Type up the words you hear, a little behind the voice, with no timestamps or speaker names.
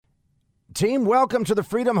team? Welcome to the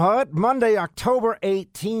Freedom Hut, Monday, October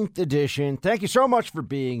 18th edition. Thank you so much for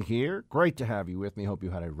being here. Great to have you with me. Hope you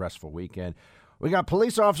had a restful weekend. We got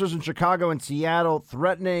police officers in Chicago and Seattle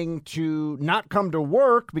threatening to not come to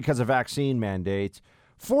work because of vaccine mandates.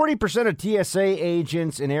 40% of TSA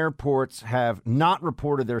agents in airports have not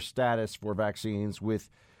reported their status for vaccines, with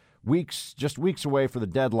just weeks away for the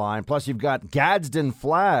deadline. Plus, you've got Gadsden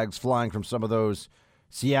flags flying from some of those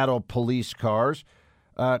Seattle police cars.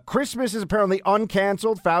 Christmas is apparently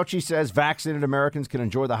uncanceled. Fauci says vaccinated Americans can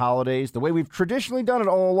enjoy the holidays the way we've traditionally done it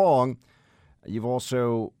all along. You've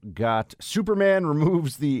also got Superman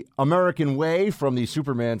removes the American way from the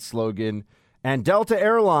Superman slogan. And Delta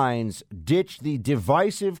Airlines ditched the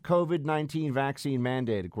divisive COVID-19 vaccine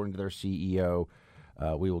mandate, according to their CEO.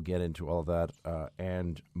 We will get into all of that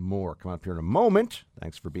and more. Come up here in a moment.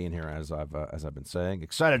 Thanks for being here, as I've been saying.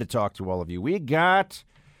 Excited to talk to all of you. We got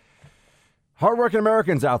hardworking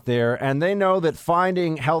Americans out there, and they know that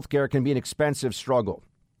finding health care can be an expensive struggle.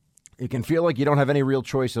 It can feel like you don't have any real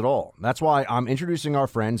choice at all. That's why I'm introducing our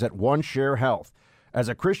friends at OneShare Health. As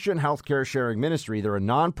a Christian healthcare sharing ministry, they're a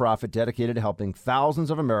nonprofit dedicated to helping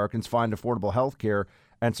thousands of Americans find affordable health care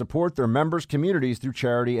and support their members' communities through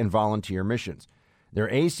charity and volunteer missions.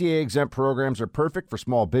 Their ACA-exempt programs are perfect for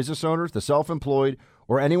small business owners, the self-employed,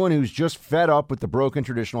 or anyone who's just fed up with the broken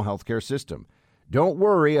traditional healthcare system. Don't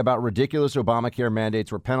worry about ridiculous Obamacare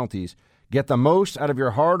mandates or penalties. Get the most out of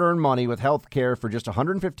your hard-earned money with health care for just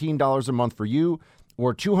 $115 a month for you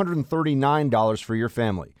or $239 for your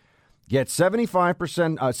family. Get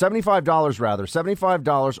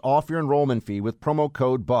 $75 off your enrollment fee with promo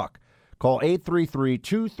code BUCK. Call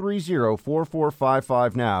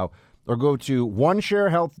 833-230-4455 now or go to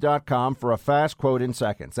onesharehealth.com for a fast quote in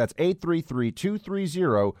seconds. That's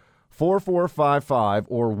 833-230-4455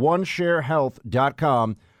 or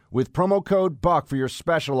onesharehealth.com with promo code BUCK for your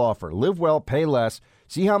special offer. Live well, pay less,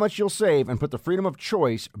 see how much you'll save, and put the freedom of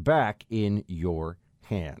choice back in your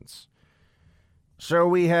hands. So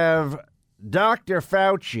we have Dr.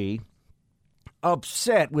 Fauci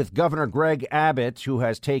upset with Governor Greg Abbott, who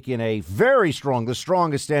has taken the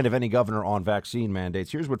strongest stand of any governor on vaccine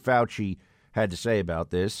mandates. Here's what Fauci had to say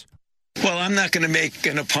about this. Well, I'm not going to make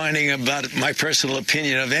an opining about my personal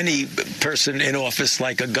opinion of any person in office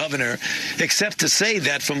like a governor, except to say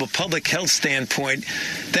that from a public health standpoint,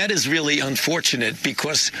 that is really unfortunate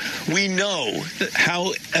because we know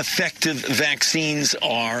how effective vaccines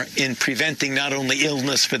are in preventing not only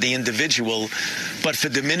illness for the individual, but for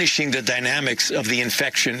diminishing the dynamics of the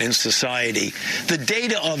infection in society. The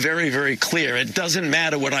data are very, very clear. It doesn't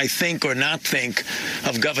matter what I think or not think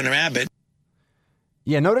of Governor Abbott.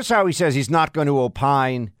 Yeah, notice how he says he's not going to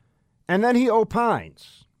opine, and then he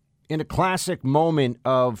opines in a classic moment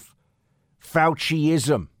of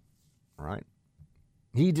Fauciism, right?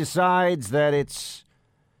 He decides that it's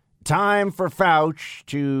time for Fauci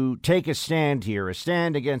to take a stand here, a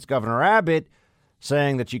stand against Governor Abbott,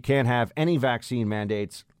 saying that you can't have any vaccine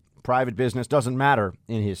mandates. Private business doesn't matter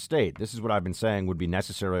in his state. This is what I've been saying would be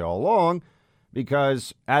necessary all along,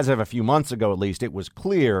 because as of a few months ago, at least, it was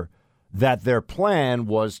clear that their plan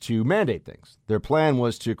was to mandate things. Their plan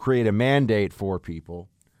was to create a mandate for people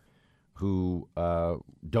who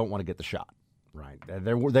don't want to get the shot, right?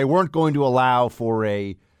 They weren't going to allow for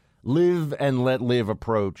a live and let live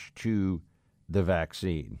approach to the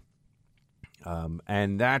vaccine.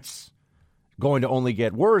 And that's going to only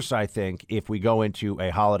get worse, I think, if we go into a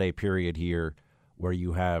holiday period here where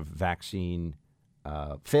you have vaccine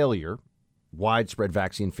failure, widespread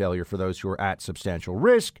vaccine failure for those who are at substantial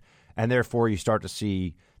risk. And therefore, you start to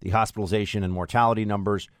see the hospitalization and mortality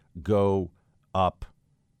numbers go up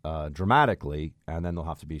dramatically, and then there'll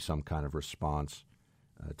have to be some kind of response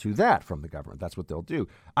to that from the government. That's what they'll do.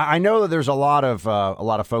 I know that there's a lot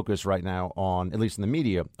of focus right now on, at least in the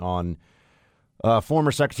media, on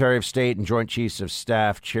former Secretary of State and Joint Chiefs of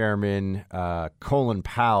Staff Chairman Colin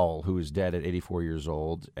Powell, who is dead at 84 years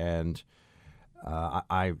old, and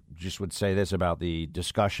I just would say this about the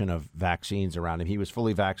discussion of vaccines around him. He was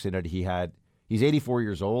fully vaccinated. He's 84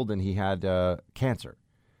 years old, and he had cancer.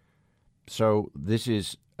 So this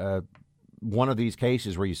is one of these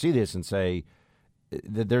cases where you see this and say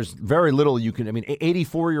that there's very little you can. I mean,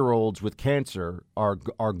 84-year-olds with cancer are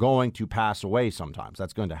going to pass away sometimes.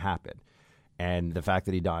 That's going to happen. And the fact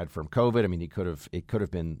that he died from COVID, I mean, it could have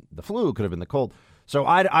been the flu, it could have been the cold. So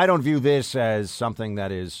I don't view this as something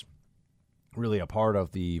that is really a part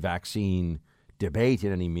of the vaccine debate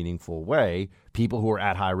in any meaningful way. People who are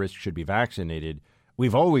at high risk should be vaccinated.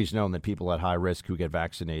 We've always known that people at high risk who get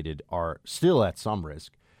vaccinated are still at some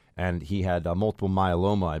risk. And he had multiple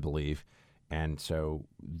myeloma, I believe, And so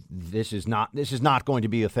this is not going to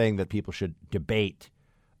be a thing that people should debate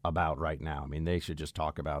about right now. I mean, they should just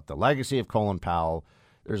talk about the legacy of Colin Powell.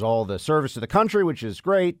 There's all the service to the country, which is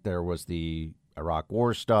great. There was the Iraq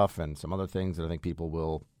War stuff and some other things that I think people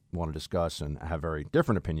will want to discuss and have very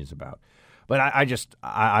different opinions about. But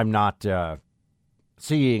I'm not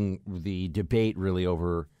seeing the debate really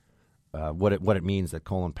over what it means that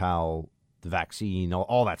Colin Powell, the vaccine,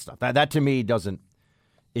 all that stuff. That to me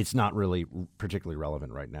it's not really particularly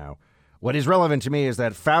relevant right now. What is relevant to me is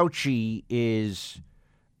that Fauci is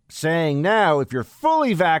saying now, if you're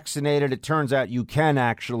fully vaccinated, it turns out you can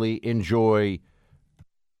actually enjoy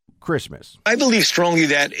Christmas. I believe strongly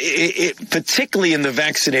that, particularly in the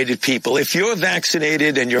vaccinated people, if you're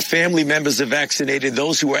vaccinated and your family members are vaccinated,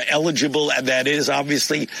 those who are eligible, that is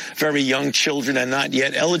obviously very young children and not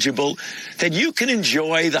yet eligible, that you can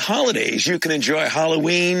enjoy the holidays. You can enjoy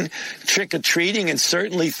Halloween, trick-or-treating, and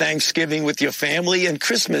certainly Thanksgiving with your family and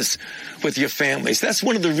Christmas with your families. That's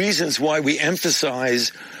one of the reasons why we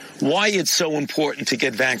emphasize why it's so important to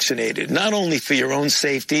get vaccinated, not only for your own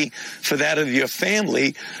safety, for that of your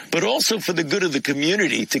family, but also for the good of the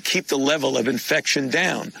community to keep the level of infection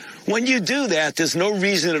down. When you do that, there's no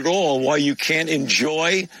reason at all why you can't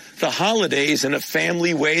enjoy the holidays in a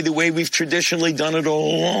family way, the way we've traditionally done it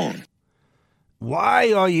all along.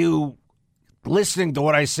 Why are you listening to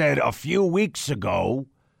what I said a few weeks ago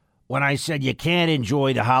when I said you can't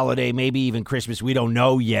enjoy the holiday, maybe even Christmas? We don't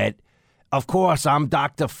know yet. Of course, I'm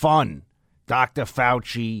Dr. Fun. Dr.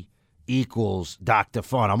 Fauci equals Dr.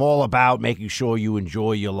 Fun. I'm all about making sure you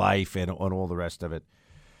enjoy your life and all the rest of it.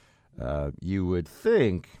 You would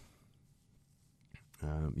think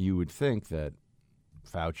that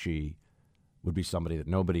Fauci would be somebody that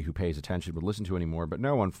nobody who pays attention would listen to anymore. But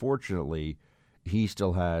no, unfortunately, he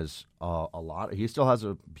still has He still has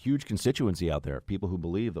a huge constituency out there. People who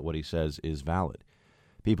believe that what he says is valid.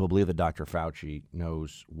 People believe that Dr. Fauci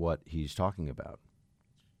knows what he's talking about.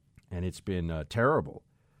 And it's been terrible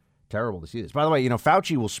to see this. By the way,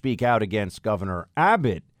 Fauci will speak out against Governor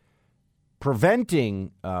Abbott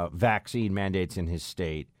preventing vaccine mandates in his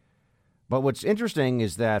state. But what's interesting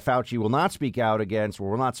is that Fauci will not speak out against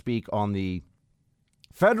or will not speak on the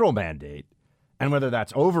federal mandate and whether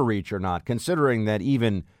that's overreach or not, considering that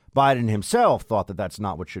even Biden himself thought that that's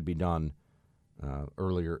not what should be done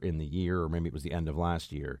earlier in the year, or maybe it was the end of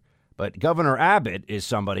last year. But Governor Abbott is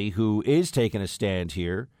somebody who is taking a stand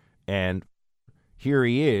here, and here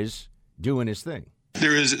he is doing his thing.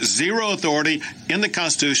 There is zero authority in the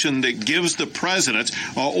Constitution that gives the president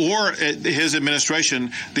or his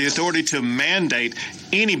administration the authority to mandate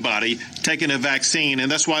anybody taking a vaccine. And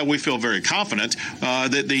that's why we feel very confident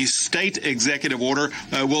that the state executive order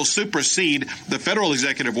will supersede the federal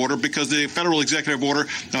executive order, because the federal executive order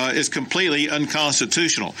is completely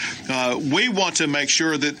unconstitutional. We want to make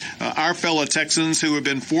sure that our fellow Texans who have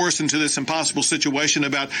been forced into this impossible situation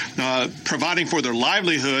about providing for their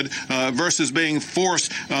livelihood versus being forced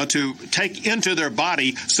to take into their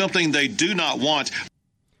body something they do not want.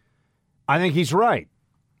 I think he's right.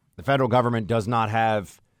 The federal government does not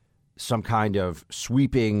have some kind of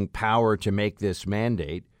sweeping power to make this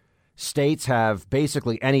mandate. States have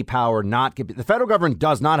basically any power not. The federal government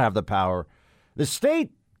does not have the power. The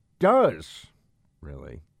state does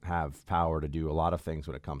really have power to do a lot of things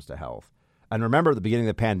when it comes to health. And remember, at the beginning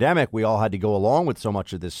of the pandemic, we all had to go along with so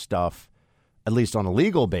much of this stuff, at least on a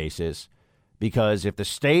legal basis. Because if the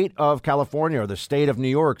state of California or the state of New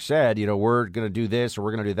York said, we're going to do this or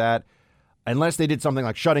we're going to do that, unless they did something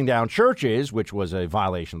like shutting down churches, which was a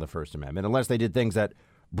violation of the First Amendment, unless they did things that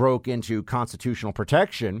broke into constitutional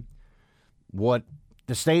protection, what's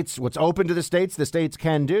open to the states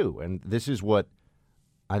can do. And this is what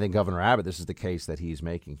I think Governor Abbott, this is the case that he's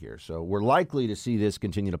making here. So we're likely to see this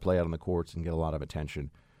continue to play out in the courts and get a lot of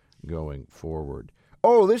attention going forward.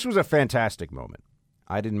 Oh, this was a fantastic moment.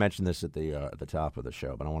 I didn't mention this at the top of the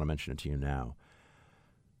show, but I want to mention it to you now.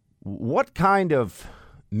 What kind of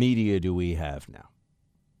media do we have now?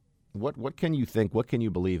 What can you think? What can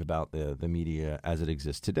you believe about the media as it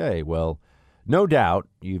exists today? Well, no doubt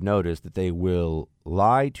you've noticed that they will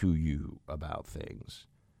lie to you about things.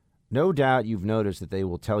 No doubt you've noticed that they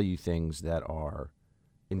will tell you things that are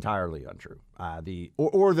entirely untrue.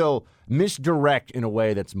 Or they'll misdirect in a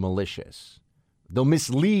way that's malicious. They'll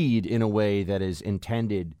mislead in a way that is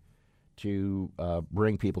intended to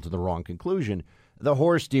bring people to the wrong conclusion. The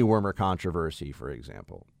horse dewormer controversy, for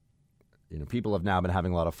example. People have now been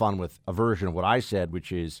having a lot of fun with a version of what I said,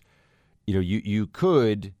 which is, you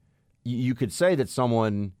could say that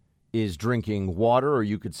someone is drinking water, or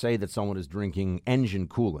you could say that someone is drinking engine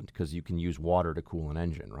coolant, because you can use water to cool an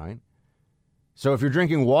engine, right? So if you're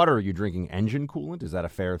drinking water, are you drinking engine coolant? Is that a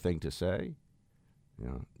fair thing to say?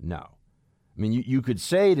 No. I mean, you could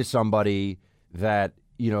say to somebody that,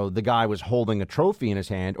 the guy was holding a trophy in his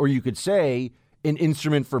hand, or you could say an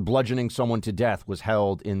instrument for bludgeoning someone to death was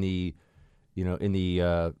held in the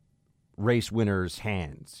race winner's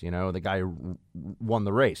hands, the guy who won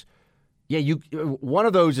the race. Yeah, one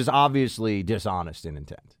of those is obviously dishonest in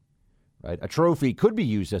intent, right? A trophy could be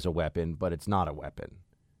used as a weapon, but it's not a weapon.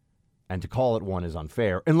 And to call it one is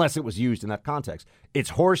unfair, unless it was used in that context.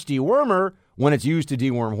 It's horse dewormer when it's used to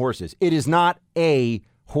deworm horses. It is not a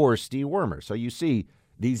horse dewormer. So you see,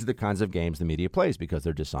 these are the kinds of games the media plays because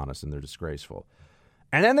they're dishonest and they're disgraceful.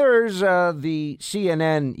 And then there's the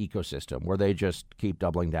CNN ecosystem where they just keep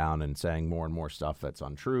doubling down and saying more and more stuff that's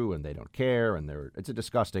untrue and they don't care. And it's a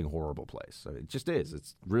disgusting, horrible place. It just is.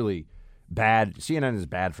 It's really bad. CNN is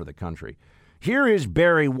bad for the country. Here is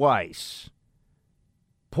Barry Weiss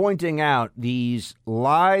pointing out these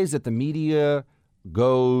lies that the media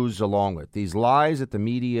goes along with, these lies that the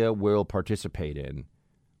media will participate in.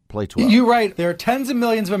 Play 12. You write, there are tens of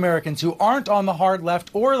millions of Americans who aren't on the hard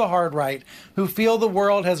left or the hard right who feel the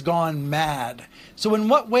world has gone mad. So in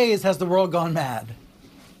what ways has the world gone mad?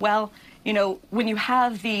 Well, when you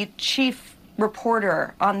have the chief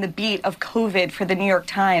reporter on the beat of COVID for the New York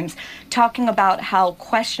Times talking about how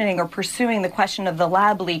questioning or pursuing the question of the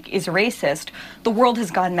lab leak is racist, the world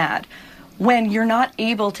has gone mad. When you're not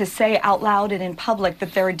able to say out loud and in public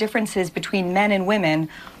that there are differences between men and women,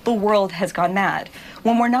 the world has gone mad.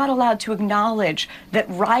 When we're not allowed to acknowledge that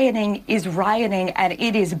rioting is rioting and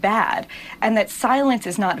it is bad, and that silence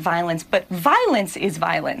is not violence, but violence is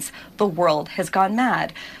violence, the world has gone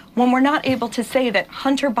mad. When we're not able to say that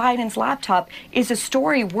Hunter Biden's laptop is a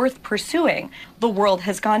story worth pursuing, the world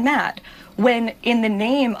has gone mad. When, in the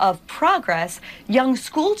name of progress, young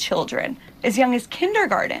school children, as young as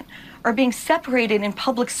kindergarten, are being separated in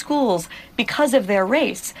public schools because of their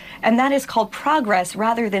race, and that is called progress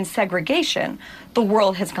rather than segregation, the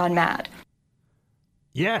world has gone mad.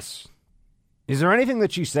 Yes. Is there anything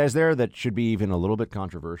that she says there that should be even a little bit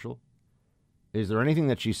controversial? Is there anything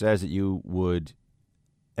that she says that you would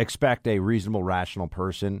expect a reasonable, rational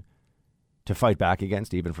person to fight back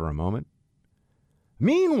against, even for a moment?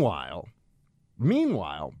 Meanwhile,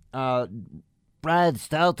 Brad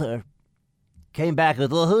Stelter came back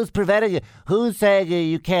with, well, who's preventing you? Who's saying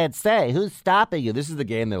you can't stay? Who's stopping you? This is the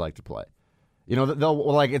game they like to play. They'll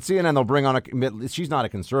like at CNN, they'll bring on she's not a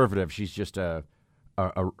conservative. She's just a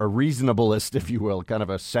reasonablist, if you will, kind of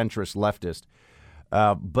a centrist leftist.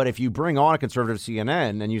 But if you bring on a conservative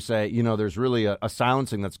CNN and you say, there's really a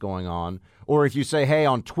silencing that's going on, or if you say, hey,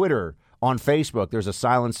 on Twitter, on Facebook, there's a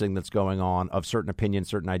silencing that's going on of certain opinions,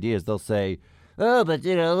 certain ideas, they'll say, oh, but,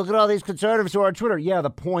 look at all these conservatives who are on Twitter. Yeah, the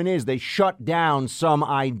point is they shut down some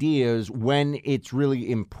ideas when it's really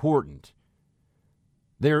important.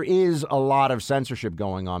 There is a lot of censorship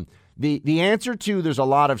going on. The answer to there's a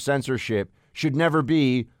lot of censorship should never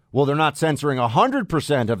be, well, they're not censoring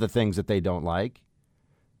 100% of the things that they don't like.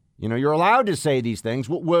 You're allowed to say these things.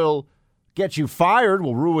 Will get you fired,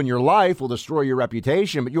 will ruin your life, will destroy your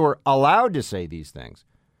reputation, but you're allowed to say these things.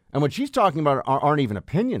 And what she's talking about aren't even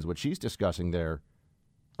opinions. What she's discussing there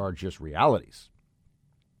are just realities.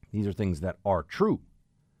 These are things that are true,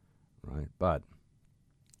 right? But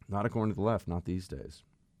not according to the left, not these days.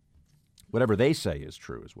 Whatever they say is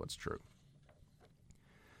true is what's true.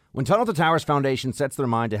 When Tunnel to Towers Foundation sets their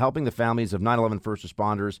mind to helping the families of 9/11 first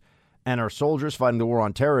responders and our soldiers fighting the war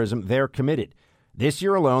on terrorism, they're committed. This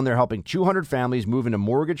year alone, they're helping 200 families move into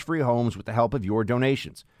mortgage-free homes with the help of your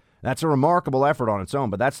donations. That's a remarkable effort on its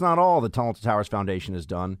own, but that's not all the Tunnel to Towers Foundation has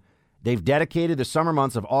done. They've dedicated the summer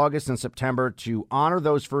months of August and September to honor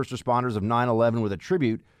those first responders of 9/11 with a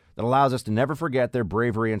tribute that allows us to never forget their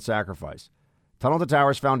bravery and sacrifice. Tunnel to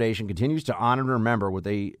Towers Foundation continues to honor and remember with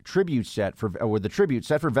the tribute set for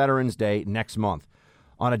Veterans Day next month.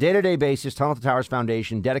 On a day-to-day basis, Tunnel to Towers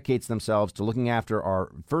Foundation dedicates themselves to looking after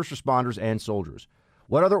our first responders and soldiers.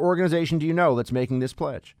 What other organization do you know that's making this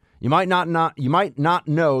pledge? You might not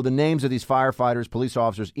know the names of these firefighters, police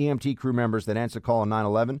officers, EMT crew members that answered the call on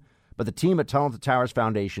 9/11, but the team at Tunnel to Towers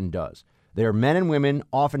Foundation does. They are men and women,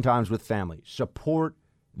 oftentimes with families. Support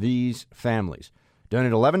these families.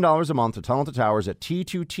 Donate $11 a month to Tunnel to Towers at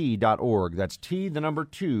T2T.org. That's T, the number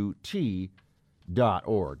 2,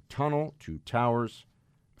 T.org. Tunnel to Towers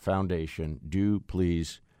Foundation. Do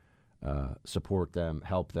please support them,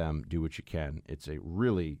 help them, do what you can. It's a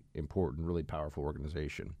really important, really powerful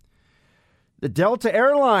organization. The Delta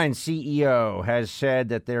Airlines CEO has said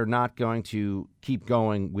that they're not going to keep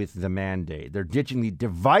going with the mandate. They're ditching the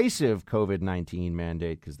divisive COVID-19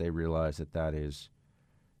 mandate because they realize that is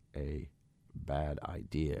a bad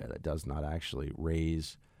idea. That does not actually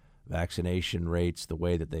raise vaccination rates the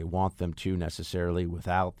way that they want them to necessarily,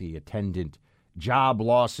 without the attendant job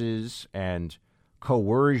losses and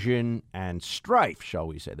coercion and strife, shall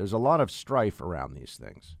we say. There's a lot of strife around these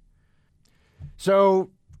things.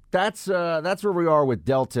 So that's where we are with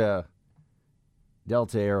Delta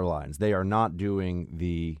Airlines. They are not doing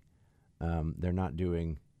the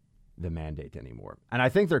mandate anymore. And I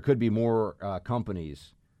think there could be more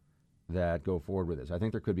companies that go forward with this. I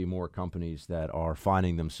think there could be more companies that are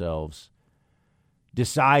finding themselves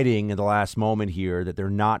deciding in the last moment here that they're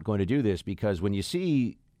not going to do this, because when you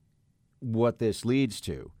see what this leads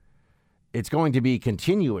to, it's going to be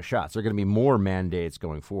continuous shots. There are going to be more mandates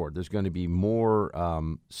going forward. There's going to be more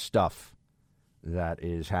stuff that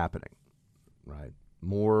is happening, right?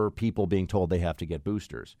 More people being told they have to get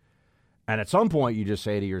boosters. And at some point, you just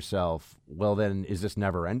say to yourself, well, then, is this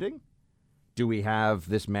never ending? Do we have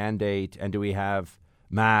this mandate, and do we have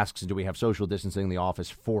masks, and do we have social distancing in the office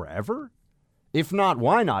forever? If not,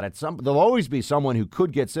 why not? There'll always be someone who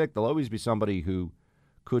could get sick. There'll always be somebody who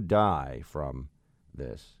could die from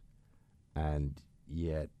this. And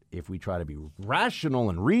yet, if we try to be rational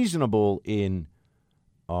and reasonable in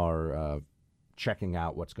our checking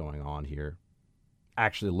out what's going on here,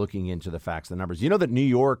 actually looking into the facts, the numbers. You know that New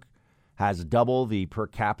York has double the per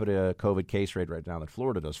capita COVID case rate right now that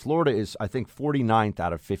Florida does. Florida is, I think, 49th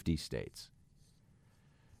out of 50 states.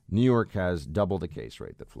 New York has double the case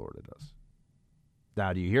rate that Florida does.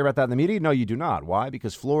 Now, do you hear about that in the media? No, you do not. Why?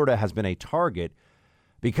 Because Florida has been a target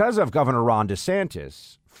because of Governor Ron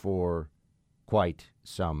DeSantis for quite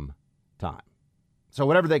some time. So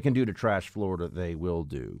whatever they can do to trash Florida, they will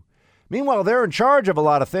do. Meanwhile, they're in charge of a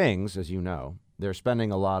lot of things, as you know. They're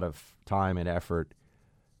spending a lot of time and effort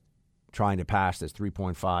trying to pass this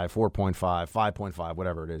 3.5, 4.5, 5.5,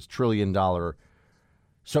 whatever it is, $1 trillion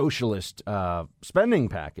socialist spending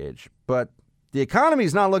package. But the economy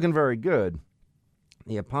is not looking very good.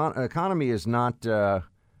 The economy is not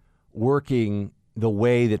working the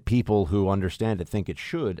way that people who understand it think it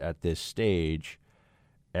should at this stage.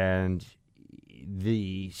 And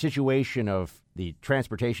the situation of the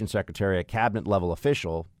transportation secretary, a cabinet-level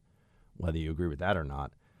official, whether you agree with that or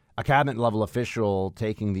not, a cabinet-level official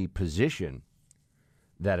taking the position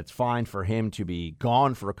that it's fine for him to be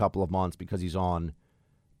gone for a couple of months because he's on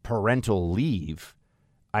parental leave.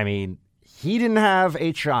 I mean, he didn't have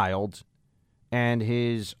a child, and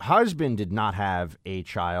his husband did not have a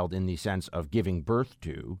child in the sense of giving birth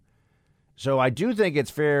to. So I do think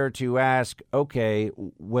it's fair to ask, okay,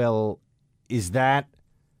 well, is that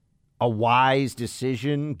a wise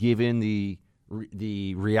decision given the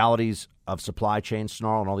realities of supply chain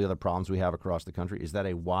snarl and all the other problems we have across the country? Is that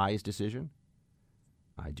a wise decision?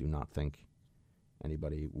 I do not think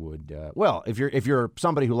anybody would. Well, if you're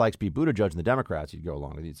somebody who likes Pete Buttigieg and the Democrats, you'd go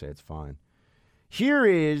along with it. You'd say it's fine. Here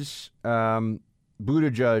is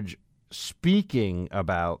Buttigieg speaking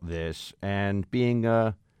about this and being,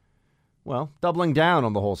 doubling down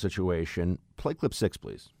on the whole situation. Play clip 6,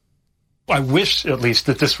 please. I wish, at least,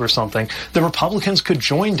 that this were something the Republicans could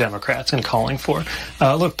join Democrats in calling for.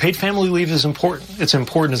 Look, paid family leave is important. It's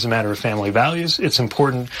important as a matter of family values. It's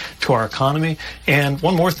important to our economy. And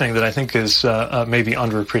one more thing that I think is maybe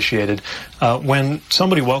underappreciated, when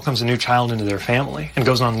somebody welcomes a new child into their family and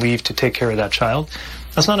goes on leave to take care of that child,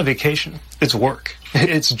 that's not a vacation. It's work.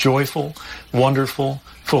 It's joyful, wonderful,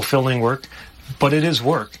 fulfilling work. But it is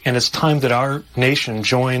work, and it's time that our nation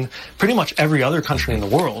join pretty much every other country in the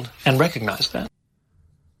world and recognize that.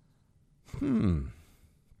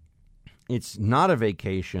 It's not a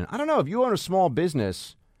vacation. I don't know. If you own a small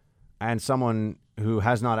business and someone who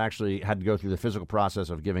has not actually had to go through the physical process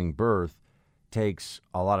of giving birth takes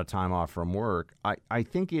a lot of time off from work, I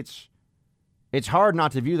think it's hard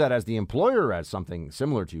not to view that as the employer as something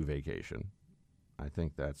similar to vacation. I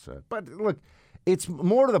think that's but look, it's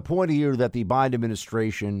more to the point here that the Biden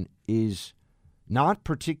administration is not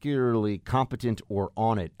particularly competent or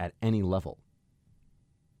on it at any level.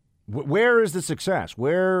 Where is the success?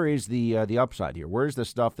 Where is the upside here? Where's the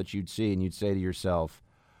stuff that you'd see and you'd say to yourself,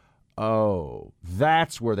 oh,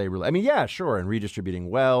 that's where they really... I mean, yeah, sure, and redistributing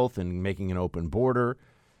wealth and making an open border.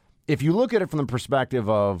 If you look at it from the perspective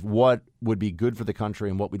of what would be good for the country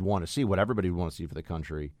and what we'd want to see, what everybody would want to see for the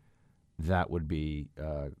country, that would be...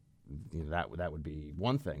 that would be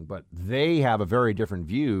one thing, but they have a very different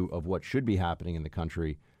view of what should be happening in the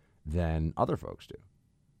country than other folks do,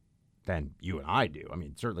 than you and I do. I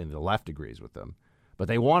mean, certainly the left agrees with them, but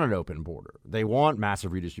they want an open border. They want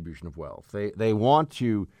massive redistribution of wealth. They want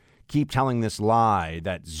to keep telling this lie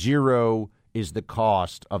that zero is the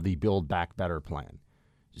cost of the Build Back Better plan.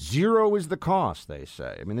 Zero is the cost, they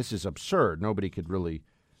say. I mean, this is absurd. Nobody could really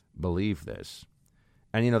believe this.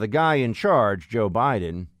 And, the guy in charge, Joe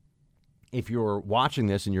Biden, if you're watching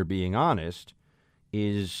this and you're being honest,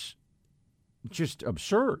 is just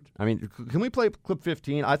absurd. I mean, can we play clip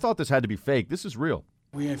 15? I thought this had to be fake. This is real.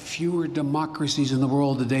 We have fewer democracies in the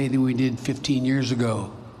world today than we did 15 years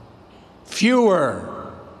ago.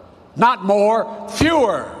 Fewer. Not more,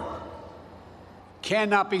 fewer.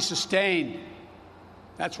 Cannot be sustained.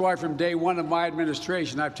 That's why from day one of my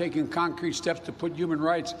administration, I've taken concrete steps to put human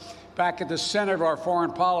rights back at the center of our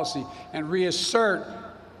foreign policy and reassert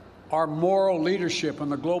our moral leadership on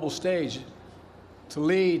the global stage. To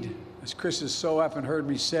lead, as Chris has so often heard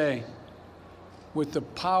me say, with the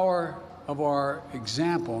power of our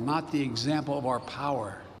example, not the example of our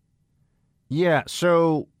power. Yeah,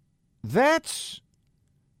 so that's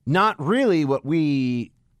not really what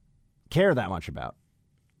we care that much about.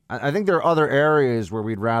 I think there are other areas where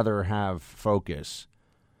we'd rather have focus.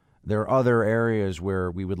 There are other areas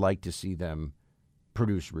where we would like to see them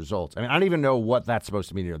produce results. I mean, I don't even know what that's supposed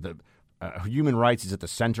to mean. Human rights is at the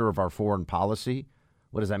center of our foreign policy.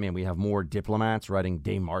 What does that mean? We have more diplomats writing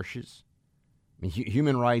démarches? I mean,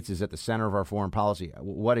 human rights is at the center of our foreign policy.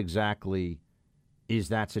 What exactly is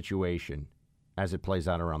that situation as it plays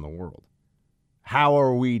out around the world? How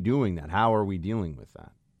are we doing that? How are we dealing with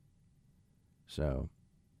that? So,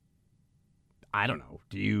 I don't know.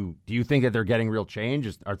 Do you think that they're getting real change?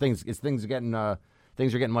 Are things getting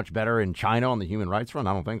much better in China on the human rights front?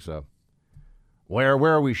 I don't think so. Where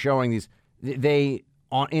are we showing these?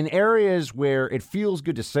 In areas where it feels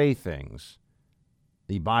good to say things,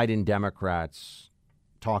 the Biden Democrats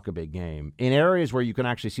talk a big game. In areas where you can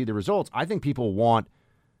actually see the results, I think people want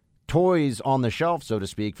toys on the shelf, so to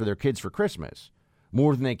speak, for their kids for Christmas,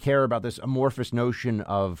 more than they care about this amorphous notion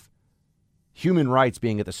of human rights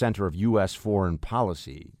being at the center of U.S. foreign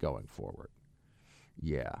policy going forward.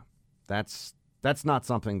 Yeah, that's not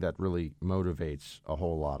something that really motivates a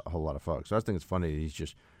whole lot of folks. So I think it's funny that he's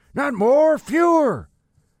just, not more, fewer.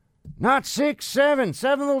 Not 6, 7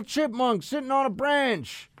 little chipmunks sitting on a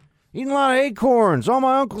branch, eating a lot of acorns on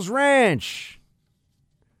my uncle's ranch.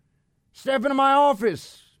 Step into my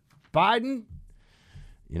office, Biden.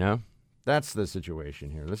 That's the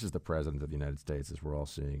situation here. This is the president of the United States as we're all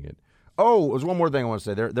seeing it. Oh, there's one more thing I want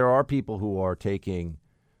to say. There are people who are taking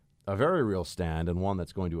a very real stand, and one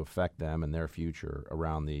that's going to affect them and their future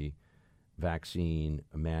around the vaccine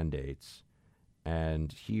mandates.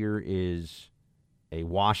 And here is a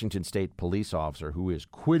Washington State police officer who is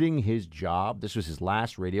quitting his job. This was his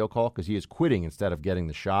last radio call because he is quitting instead of getting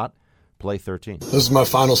the shot. Play 13. This is my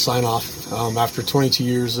final sign-off. After 22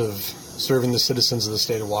 years of serving the citizens of the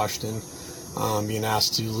state of Washington, being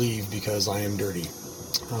asked to leave because I am dirty.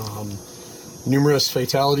 Numerous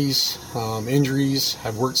fatalities, injuries.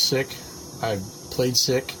 I've worked sick. I've played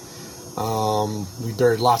sick. We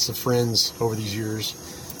buried lots of friends over these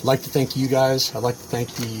years. I'd like to thank you guys. I'd like to thank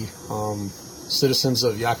the citizens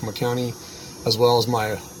of Yakima County, as well as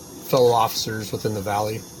my fellow officers within the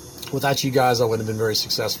valley. Without you guys, I wouldn't have been very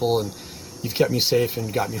successful, and you've kept me safe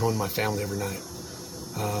and got me home to my family every night.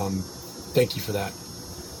 Thank you for that.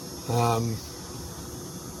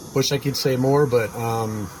 Wish I could say more, but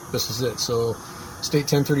this is it. So, State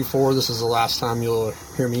 1034, this is the last time you'll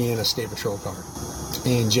hear me in a state patrol car.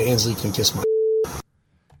 And Jay Inslee can kiss my...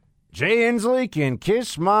 Jay Inslee can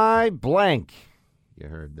kiss my blank. You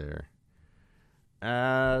heard there.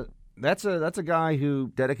 That's a guy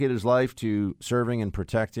who dedicated his life to serving and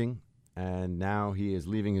protecting, and now he is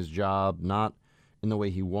leaving his job not in the way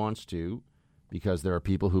he wants to, because there are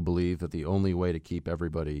people who believe that the only way to keep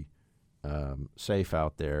everybody safe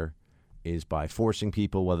out there is by forcing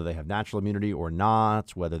people, whether they have natural immunity or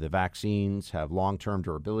not, whether the vaccines have long-term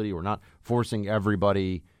durability or not, forcing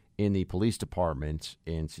everybody in the police department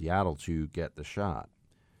in Seattle to get the shot.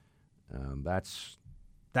 That's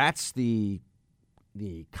the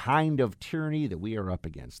kind of tyranny that we are up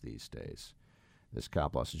against these days. This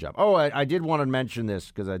cop lost his job. Oh, I did want to mention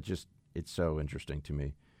this because it's so interesting to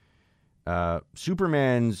me.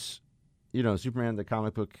 Superman, the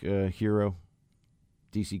comic book hero,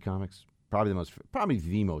 DC Comics, probably the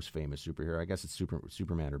most famous superhero. I guess it's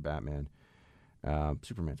Superman or Batman.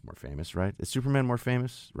 Superman's more famous, right? Is Superman more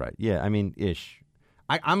famous? Right. Yeah, I mean, ish.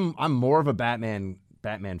 I'm more of a Batman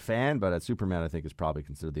fan, but Superman I think is probably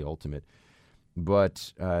considered the ultimate.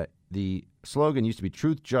 But the slogan used to be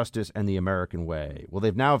Truth, Justice, and the American Way. Well,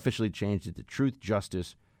 they've now officially changed it to Truth,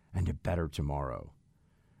 Justice, and a Better Tomorrow.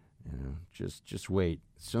 Just wait.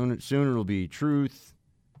 Soon it'll be truth,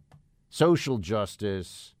 social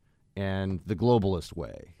justice, and the globalist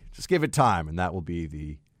way. Just give it time, and that will be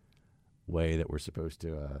the way that we're supposed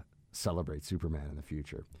to celebrate Superman in the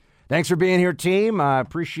future. Thanks for being here, team. I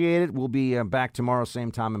appreciate it. We'll be back tomorrow,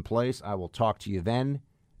 same time and place. I will talk to you then.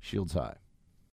 Shields high.